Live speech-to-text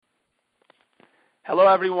Hello,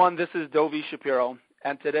 everyone. This is Dovi Shapiro,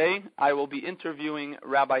 and today I will be interviewing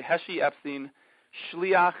Rabbi Heshy Epstein,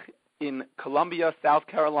 Shliach in Columbia, South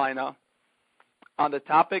Carolina, on the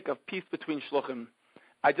topic of peace between Shluchim.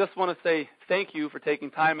 I just want to say thank you for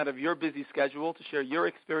taking time out of your busy schedule to share your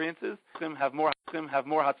experiences. Have more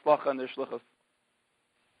hatzlacha in their shluchos.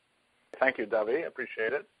 Thank you, Dovi. I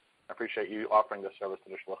appreciate it. I appreciate you offering this service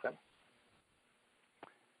to the Shluchim.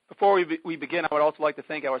 Before we begin, I would also like to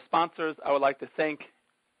thank our sponsors. I would like to thank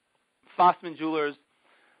Fossman Jewelers,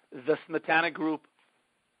 the Smetana Group,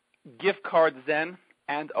 Gift Card Zen,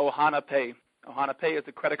 and Ohana Pay. Ohana Pay is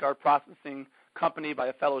a credit card processing company by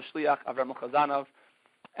a fellow Shliach, Avram Chazanov,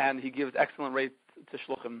 and he gives excellent rates to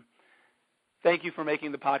Shluchim. Thank you for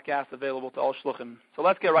making the podcast available to all Shluchim. So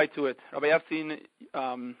let's get right to it. Rabbi Epstein,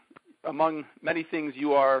 among many things,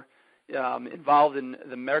 you are involved in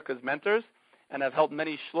the America's Mentors, and have helped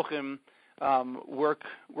many Shluchim work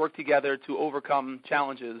together to overcome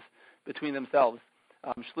challenges between themselves.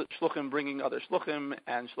 Shluchim bringing other Shluchim,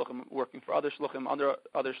 and Shluchim working for other Shluchim, under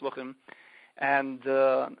other Shluchim. And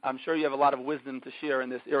I'm sure you have a lot of wisdom to share in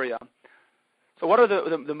this area. So what are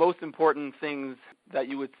the most important things that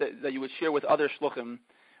you would share with other Shluchim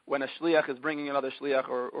when a Shliach is bringing another Shliach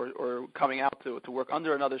or coming out to work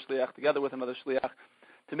under another Shliach, together with another Shliach,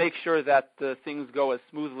 to make sure that things go as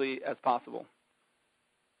smoothly as possible?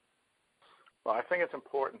 Well, I think it's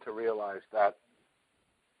important to realize that,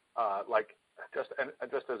 just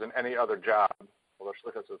as in any other job, although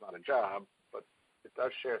shlichus is not a job, but it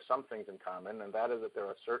does share some things in common, and that is that there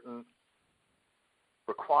are certain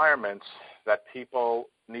requirements that people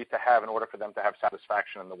need to have in order for them to have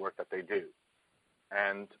satisfaction in the work that they do.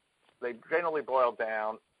 And they generally boil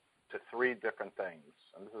down to three different things,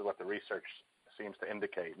 and this is what the research seems to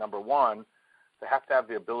indicate. Number one, they have to have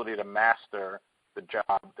the ability to master the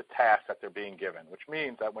job, the task that they're being given, which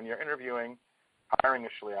means that when you're interviewing, hiring a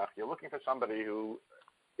shliach, you're looking for somebody who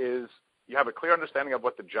you have a clear understanding of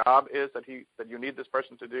what the job is that you need this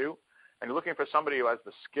person to do, and you're looking for somebody who has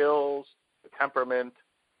the skills, the temperament,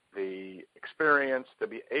 the experience to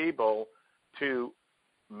be able to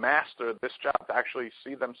master this job, to actually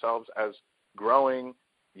see themselves as growing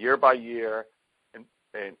year by year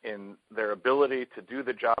in their ability to do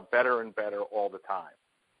the job better and better all the time.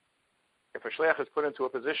 If a shliach is put into a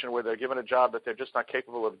position where they're given a job that they're just not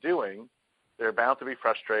capable of doing, they're bound to be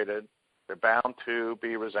frustrated, they're bound to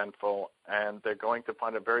be resentful, and they're going to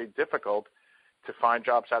find it very difficult to find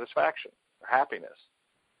job satisfaction or happiness.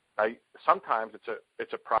 Sometimes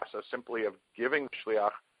it's a process simply of giving the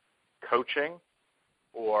shliach coaching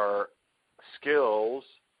or skills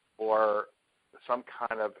or some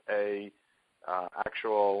kind of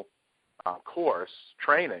actual course,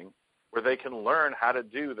 training, where they can learn how to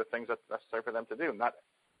do the things that's necessary for them to do. Not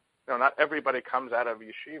everybody comes out of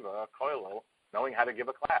yeshiva, kollel, knowing how to give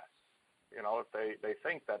a class. If they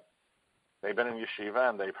think that they've been in yeshiva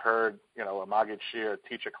and they've heard, a Magid Shir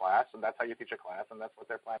teach a class, and that's how you teach a class, and that's what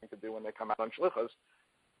they're planning to do when they come out on shlichus,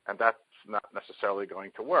 and that's not necessarily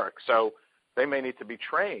going to work. So they may need to be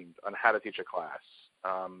trained on how to teach a class.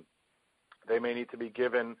 They may need to be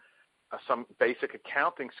given some basic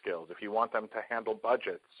accounting skills if you want them to handle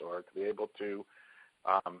budgets or to be able to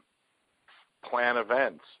plan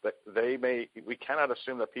events. We cannot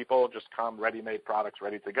assume that people just come ready-made products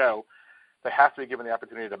ready to go. They have to be given the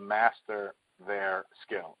opportunity to master their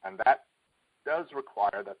skill, and that does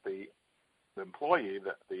require that the employee,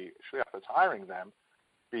 the shliach that's hiring them,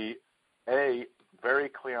 be A, very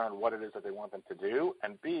clear on what it is that they want them to do,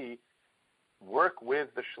 and B, work with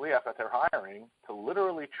the shliach that they're hiring to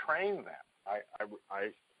literally train them. I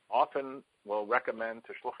often will recommend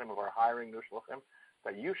to shluchim who are hiring new shluchim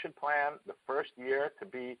that you should plan the first year to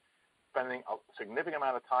be spending a significant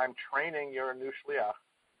amount of time training your new shliach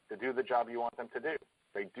to do the job you want them to do.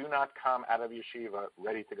 They do not come out of yeshiva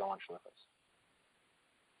ready to go on shlichus.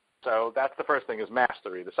 So that's the first thing, is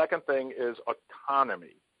mastery. The second thing is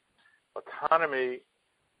autonomy. Autonomy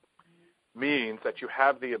means that you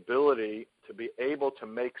have the ability to be able to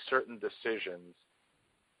make certain decisions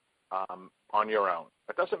on your own.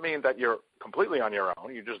 It doesn't mean that you're completely on your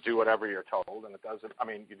own. You just do whatever you're told, and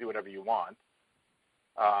you do whatever you want,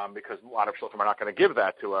 because a lot of shluchim are not going to give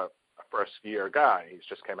that to a first-year guy. He's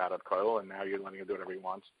just came out of kollel, and now you're letting him do whatever he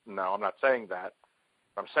wants. No, I'm not saying that.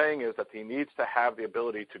 What I'm saying is that he needs to have the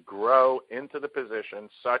ability to grow into the position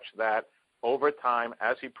such that over time,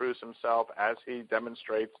 as he proves himself, as he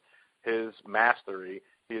demonstrates his mastery,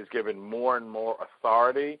 he is given more and more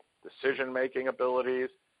authority, decision-making abilities,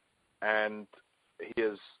 and he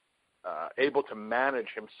is able to manage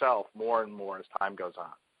himself more and more as time goes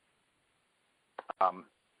on.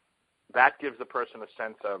 That gives the person a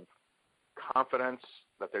sense of confidence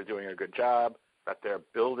that they're doing a good job, that they're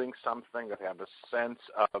building something, that they have a sense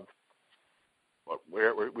of what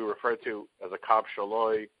we refer to as a kav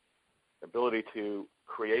shaloi, ability to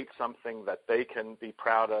create something that they can be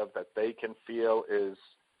proud of, that they can feel is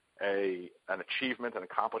an achievement, an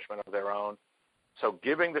accomplishment of their own. So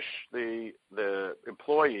giving the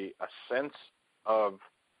employee a sense of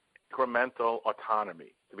incremental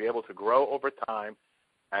autonomy, to be able to grow over time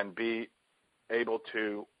and be able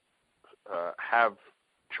to have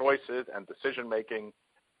choices and decision-making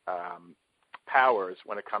powers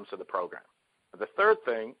when it comes to the program. And the third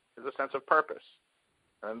thing is a sense of purpose.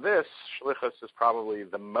 And this, shlichus, is probably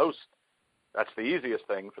that's the easiest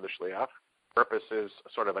thing for the shliach. Purpose is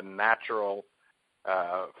sort of a natural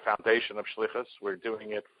foundation of shlichus. We're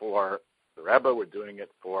doing it for the Rebbe. We're doing it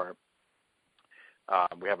for,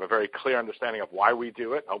 we have a very clear understanding of why we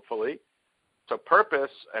do it, hopefully. So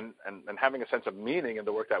purpose and having a sense of meaning in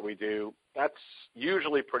the work that we do, that's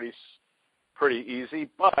usually pretty easy.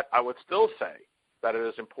 But I would still say that it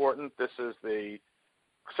is important. This is the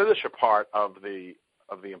chassidische part of the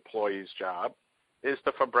employee's job, is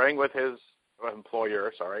to verbring with his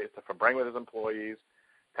employers, employees,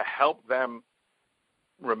 to help them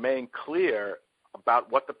remain clear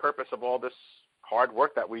about what the purpose of all this hard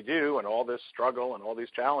work that we do and all this struggle and all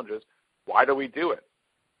these challenges, why do we do it?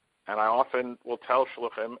 And I often will tell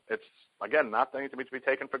Shluchim, it's, again, not something to be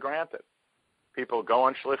taken for granted. People go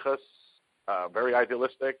on Shlichus, very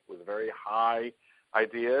idealistic, with very high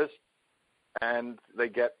ideas, and they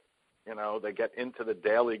get into the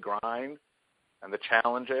daily grind and the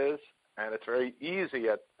challenges, and it's very easy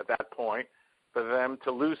at that point for them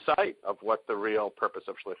to lose sight of what the real purpose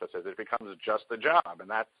of Shlichus is. It becomes just a job, and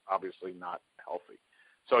that's obviously not healthy.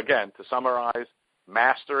 So again, to summarize,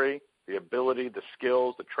 mastery, the ability, the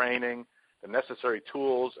skills, the training, the necessary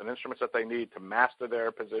tools and instruments that they need to master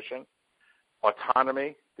their position.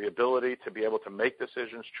 Autonomy, the ability to be able to make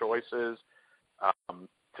decisions, choices,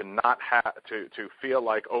 to not have to feel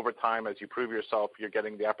like over time, as you prove yourself, you're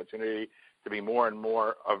getting the opportunity to be more and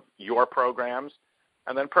more of your programs.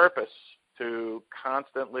 And then purpose, to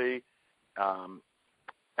constantly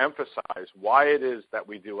emphasize why it is that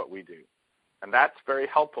we do what we do. And that's very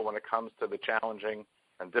helpful when it comes to the challenging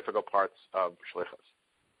and difficult parts of shlichus.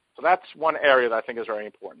 So that's one area that I think is very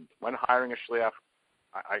important. When hiring a shliach,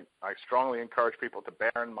 I strongly encourage people to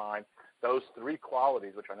bear in mind those three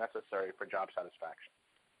qualities which are necessary for job satisfaction.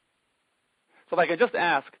 So if I could just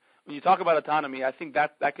ask, when you talk about autonomy, I think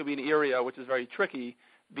that could be an area which is very tricky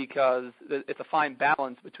because it's a fine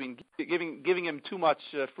balance between giving him too much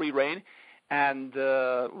free rein and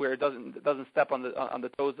where it doesn't step on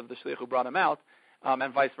the toes of the shliach who brought him out,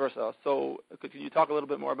 and vice versa. So could you talk a little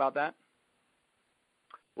bit more about that?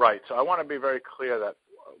 Right. So I want to be very clear that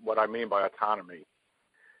what I mean by autonomy.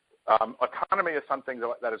 Autonomy is something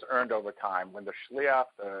that is earned over time when the shliach,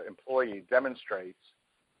 the employee, demonstrates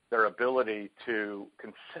their ability to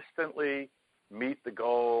consistently meet the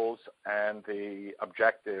goals and the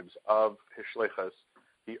objectives of his shlichus.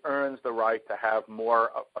 He earns the right to have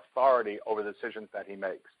more authority over the decisions that he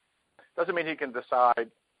makes. Doesn't mean he can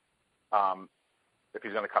decide if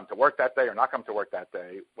he's going to come to work that day or not come to work that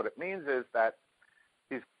day. What it means is that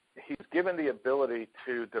he's given the ability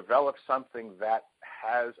to develop something that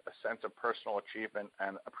has a sense of personal achievement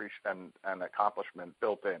and appreciation and accomplishment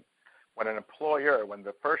built in. When an employer, when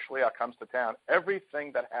the first shliach comes to town,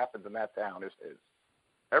 everything that happens in that town is his.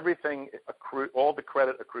 Everything, all the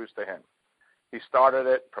credit accrues to him. He started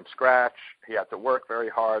it from scratch. He had to work very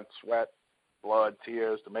hard, sweat, blood,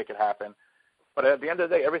 tears to make it happen. But at the end of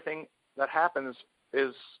the day, everything that happens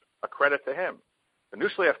is a credit to him. The new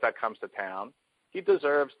shliach that comes to town, he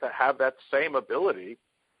deserves to have that same ability.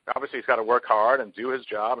 Obviously, he's got to work hard and do his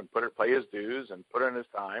job and pay his dues and put in his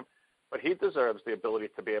time. But he deserves the ability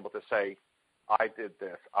to be able to say, I did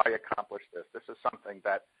this, I accomplished this. This is something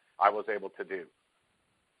that I was able to do.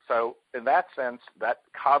 So in that sense, that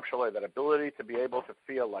kav shaloi, that ability to be able to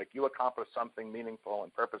feel like you accomplished something meaningful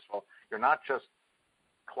and purposeful, you're not just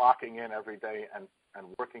clocking in every day and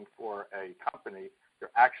working for a company,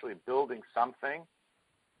 you're actually building something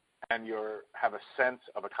and you have a sense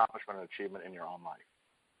of accomplishment and achievement in your own life.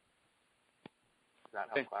 Does that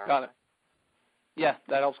help clarify? Got it. Yeah,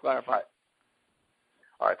 that helps clarify.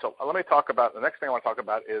 All right, so let me talk about, the next thing I want to talk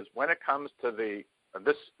about is when it comes to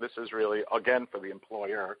this is really, again, for the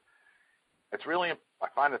employer, I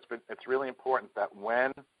find it's really important that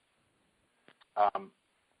when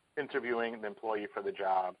interviewing the employee for the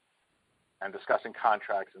job and discussing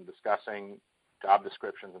contracts and discussing job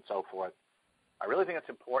descriptions and so forth, I really think it's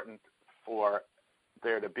important for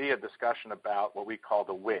there to be a discussion about what we call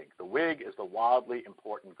the WIG. The WIG is the wildly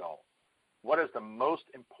important goal. what is the most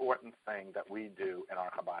important thing that we do in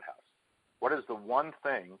our Chabad house? What is the one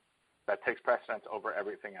thing that takes precedence over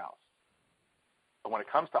everything else? But when it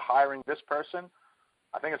comes to hiring this person,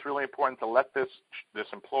 I think it's really important to let this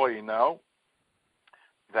employee know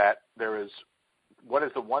that what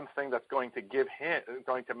is the one thing that's going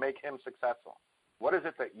to make him successful? What is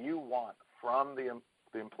it that you want from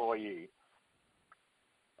the employee,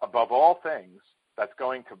 above all things, that's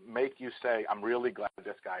going to make you say, I'm really glad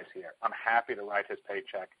this guy's here. I'm happy to write his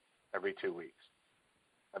paycheck every 2 weeks.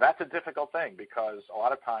 Now, that's a difficult thing because a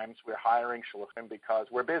lot of times we're hiring shluchim because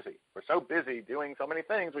we're busy. We're so busy doing so many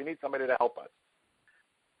things, we need somebody to help us.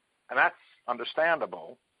 And that's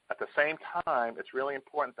understandable. At the same time, it's really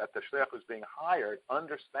important that the shliach who's being hired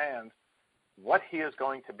understands what he is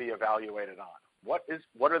going to be evaluated on.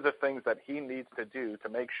 What are the things that he needs to do to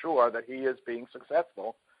make sure that he is being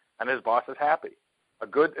successful and his boss is happy? A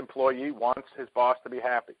good employee wants his boss to be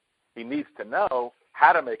happy. He needs to know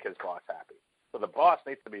how to make his boss happy. So the boss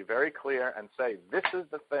needs to be very clear and say, this is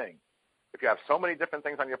the thing. If you have so many different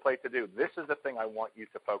things on your plate to do, this is the thing I want you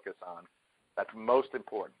to focus on. That's most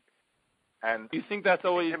important. And do you think that's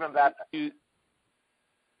always, given that, if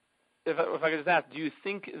I could just ask, do you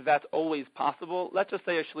think that's always possible? Let's just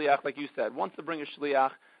say a shliach, like you said, wants to bring a shliach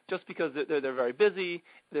just because they're very busy.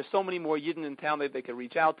 There's so many more yidden in town that they can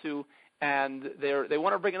reach out to, and they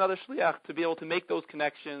want to bring another shliach to be able to make those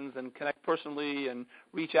connections and connect personally and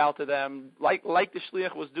reach out to them, like the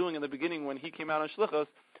shliach was doing in the beginning when he came out on shlichus.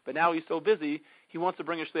 But now he's so busy, he wants to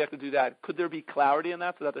bring a shliach to do that. Could there be clarity in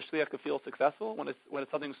that so that the shliach could feel successful when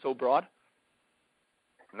it's something so broad?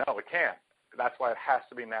 No, it can't. That's why it has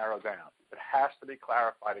to be narrowed down. It has to be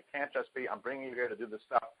clarified. It can't just be, I'm bringing you here to do the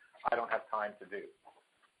stuff I don't have time to do.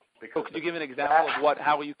 So could you give an example of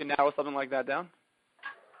how you can narrow something like that down?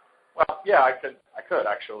 Well, yeah, I could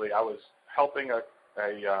actually. I was helping a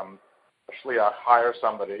shliach hire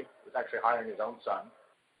somebody. He was actually hiring his own son.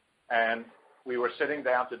 And we were sitting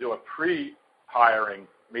down to do a pre-hiring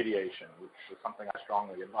mediation, which is something I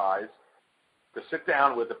strongly advise, to sit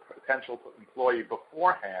down with the potential employee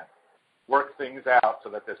beforehand, work things out so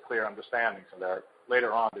that there's clear understanding, so that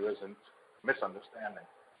later on there isn't misunderstanding.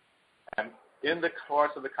 And in the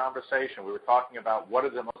course of the conversation, we were talking about what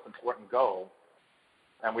is the most important goal.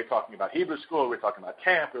 And we were talking about Hebrew school, we were talking about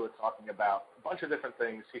camp, we were talking about a bunch of different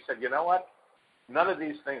things. He said, you know what? None of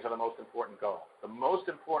these things are the most important goal. The most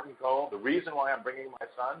important goal, the reason why I'm bringing my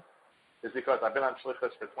son, is because I've been on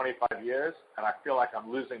shlichus for 25 years, and I feel like I'm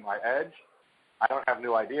losing my edge. I don't have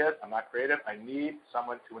new ideas. I'm not creative. I need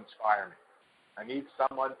someone to inspire me. I need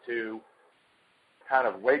someone to kind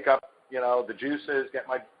of wake up, the juices, get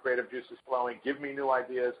my creative juices flowing, give me new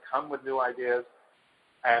ideas, come with new ideas,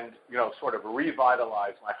 and, sort of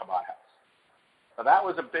revitalize my Chabad house. So that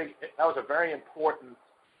was a very important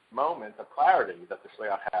moment of clarity that the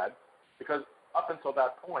shliach had, because up until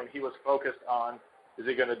that point, he was focused on, is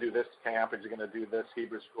he going to do this camp? Is he going to do this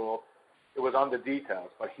Hebrew school? It was on the details,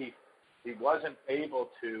 but he wasn't able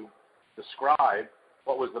to describe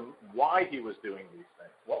why he was doing these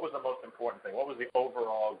things. What was the most important thing? What was the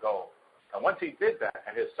overall goal? And once he did that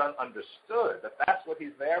and his son understood that that's what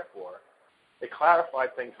he's there for, it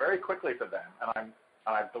clarified things very quickly for them. And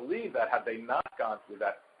I believe that had they not gone through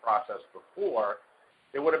that process before,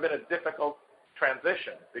 it would have been a difficult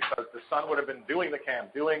transition because the son would have been doing the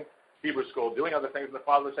camp, doing Hebrew school, doing other things, and the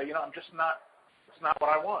father would say, it's not what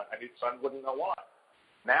I want. And his son wouldn't know why.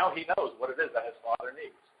 Now he knows what it is that his father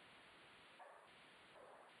needs.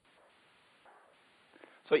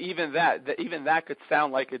 So even that could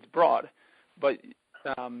sound like it's broad, but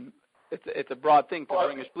it's a broad thing to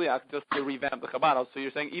bring a shliach just to revamp the Chabad house. So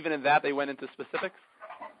you're saying even in that they went into specifics?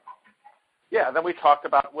 Yeah. Then we talked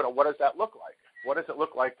about what does that look like? What does it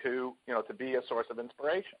look like to be a source of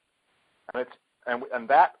inspiration? And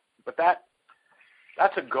that's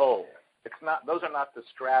a goal. It's not; those are not the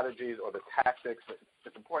strategies or the tactics.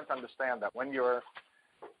 It's important to understand that when you're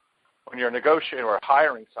negotiating or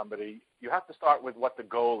hiring somebody, you have to start with what the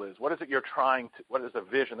goal is. What is it what is the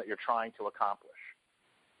vision that you're trying to accomplish?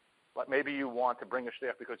 But maybe you want to bring a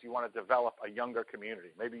shliach because you want to develop a younger community.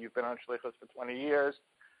 Maybe you've been on shlichus for 20 years.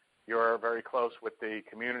 You're very close with the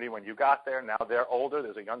community when you got there. Now they're older.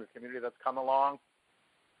 There's a younger community that's come along.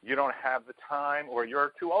 You don't have the time, or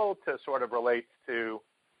you're too old to sort of relate to,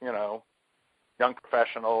 young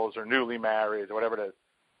professionals or newly married or whatever it is.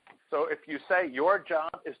 So if you say your job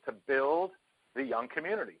is to build the young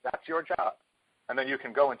community, that's your job. And then you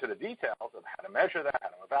can go into the details of how to measure that, how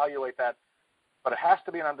to evaluate that. But it has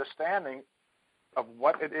to be an understanding of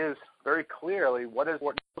what it is very clearly, what is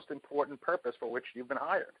the most important purpose for which you've been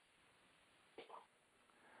hired.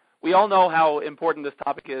 We all know how important this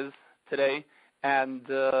topic is today, and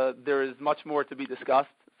there is much more to be discussed.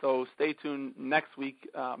 So stay tuned next week.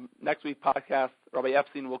 Next week podcast, Rabbi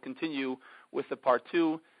Epstein will continue with the part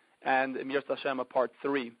 2 and Emir Hashem a part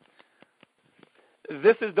 3.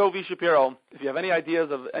 This is Dovi Shapiro. If you have any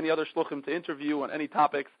ideas of any other shluchim to interview on any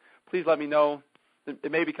topics, please let me know.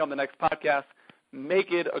 It may become the next podcast.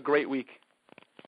 Make it a great week.